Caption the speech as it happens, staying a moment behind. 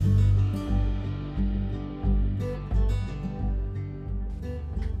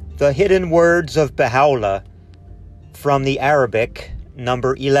The hidden words of Baha'u'llah from the Arabic,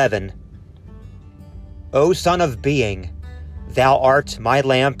 number 11. O Son of Being, thou art my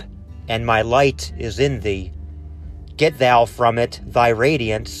lamp, and my light is in thee. Get thou from it thy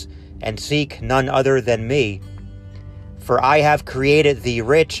radiance, and seek none other than me. For I have created thee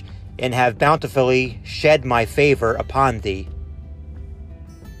rich, and have bountifully shed my favor upon thee.